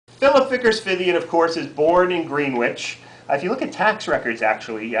Philip Vickers Fithian, of course, is born in Greenwich. If you look at tax records,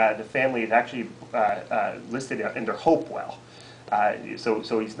 actually, the family is actually listed under Hopewell.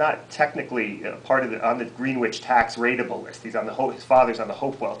 So he's not technically part of on the Greenwich tax rateable list. He's on his father's on the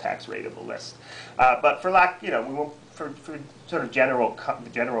Hopewell tax rateable list. But for lack, we won't, for sort of general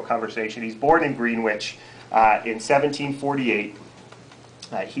conversation, he's born in Greenwich in 1748.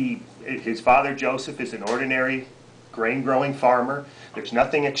 His father Joseph is an ordinary grain-growing farmer. There's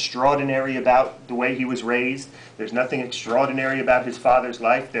nothing extraordinary about the way he was raised. There's nothing extraordinary about his father's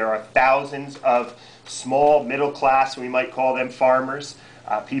life. There are thousands of small, middle-class, we might call them farmers,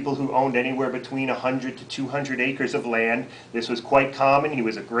 people who owned anywhere between 100 to 200 acres of land. This was quite common. He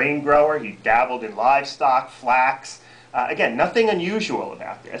was a grain grower. He dabbled in livestock, flax. Again, nothing unusual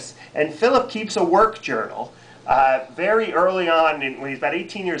about this. And Philip keeps a work journal. Very early on, when he's about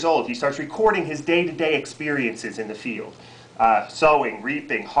 18 years old, he starts recording his day-to-day experiences in the field. Sowing,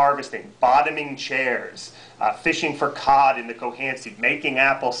 reaping, harvesting, bottoming chairs, fishing for cod in the Cohansey, making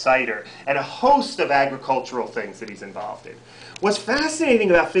apple cider, and a host of agricultural things that he's involved in. What's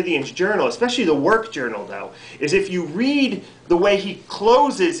fascinating about Fithian's journal, especially the work journal, though, is if you read the way he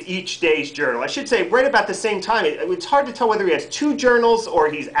closes each day's journal. I should say, right about the same time, it's hard to tell whether he has two journals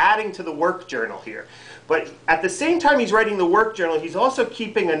or he's adding to the work journal here. But at the same time he's writing the work journal, he's also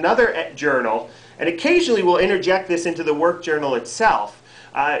keeping another journal, and occasionally we'll interject this into the work journal itself,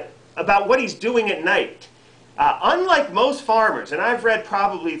 about what he's doing at night. Unlike most farmers, and I've read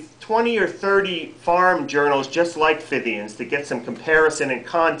probably 20 or 30 farm journals just like Fithian's to get some comparison and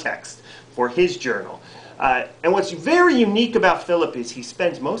context for his journal. And what's very unique about Philip is he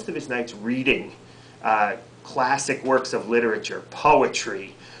spends most of his nights reading classic works of literature,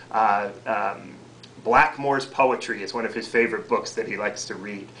 poetry. Blackmore's poetry is one of his favorite books that he likes to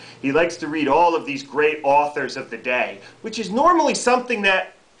read. He likes to read all of these great authors of the day, which is normally something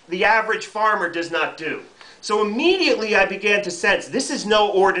that the average farmer does not do. So immediately I began to sense this is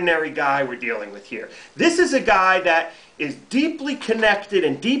no ordinary guy we're dealing with here. This is a guy that is deeply connected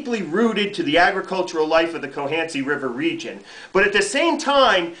and deeply rooted to the agricultural life of the Cohansey River region. But at the same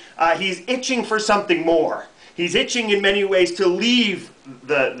time, he's itching for something more. He's itching in many ways to leave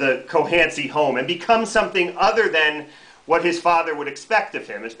the Cohansey home and become something other than what his father would expect of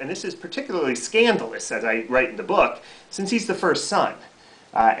him. And this is particularly scandalous, as I write in the book, since he's the first son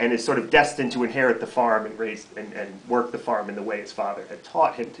and is sort of destined to inherit the farm and work the farm in the way his father had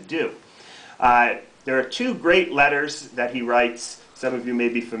taught him to do. There are two great letters that he writes, some of you may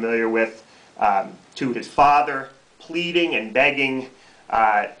be familiar with, to his father, pleading and begging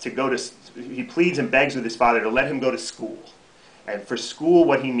to go to. He pleads and begs with his father to let him go to school. And for school,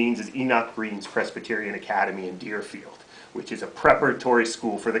 what he means is Enoch Green's Presbyterian Academy in Deerfield, which is a preparatory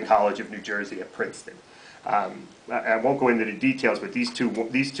school for the College of New Jersey at Princeton. I won't go into the details, but these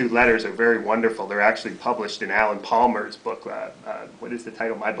two letters are very wonderful. They're actually published in Alan Palmer's book. What is the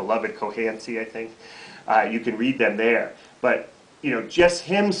title? My Beloved Cohansey, I think. You can read them there. But just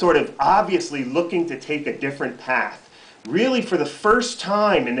him sort of obviously looking to take a different path. Really, for the first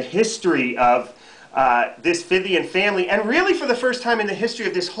time in the history of this Fithian family, and really for the first time in the history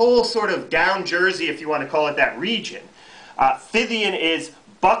of this whole sort of down Jersey, if you want to call it that region, Fithian is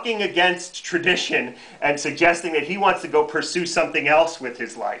bucking against tradition and suggesting that he wants to go pursue something else with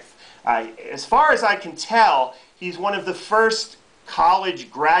his life. As far as I can tell, he's one of the first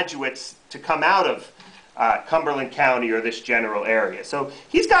college graduates to come out of Cumberland County or this general area. So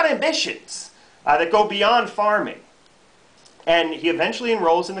he's got ambitions that go beyond farming. And he eventually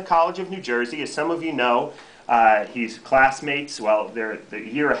enrolls in the College of New Jersey. As some of you know, he's classmates, well, they're the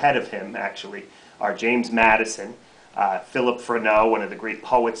year ahead of him, actually, are James Madison, Philip Freneau, one of the great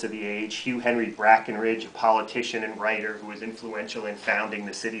poets of the age, Hugh Henry Brackenridge, a politician and writer who was influential in founding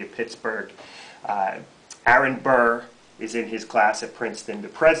the city of Pittsburgh. Aaron Burr is in his class at Princeton. The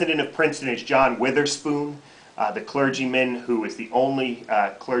president of Princeton is John Witherspoon, the clergyman who is the only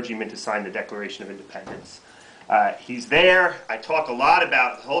clergyman to sign the Declaration of Independence. He's there. I talk a lot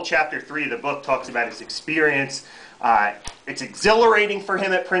about, the whole chapter 3 of the book talks about his experience. It's exhilarating for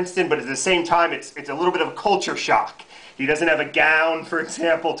him at Princeton, but at the same time, it's a little bit of a culture shock. He doesn't have a gown, for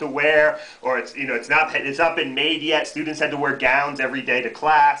example, to wear, or it's not been made yet. Students had to wear gowns every day to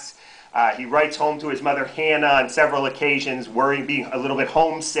class. He writes home to his mother Hannah on several occasions, worrying, being a little bit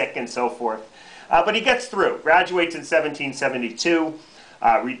homesick and so forth. But he gets through. Graduates in 1772,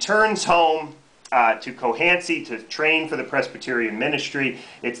 returns home to Cohansey to train for the Presbyterian ministry.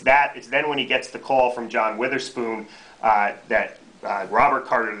 It's then when he gets the call from John Witherspoon that Robert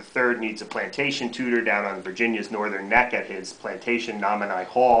Carter III needs a plantation tutor down on Virginia's northern neck at his plantation, Nominee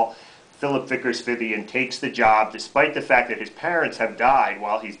Hall. Philip Vickers Fithian takes the job despite the fact that his parents have died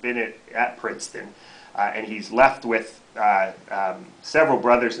while he's been at Princeton, and he's left with several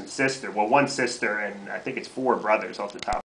brothers and sisters. Well, one sister, and I think it's 4 brothers off the top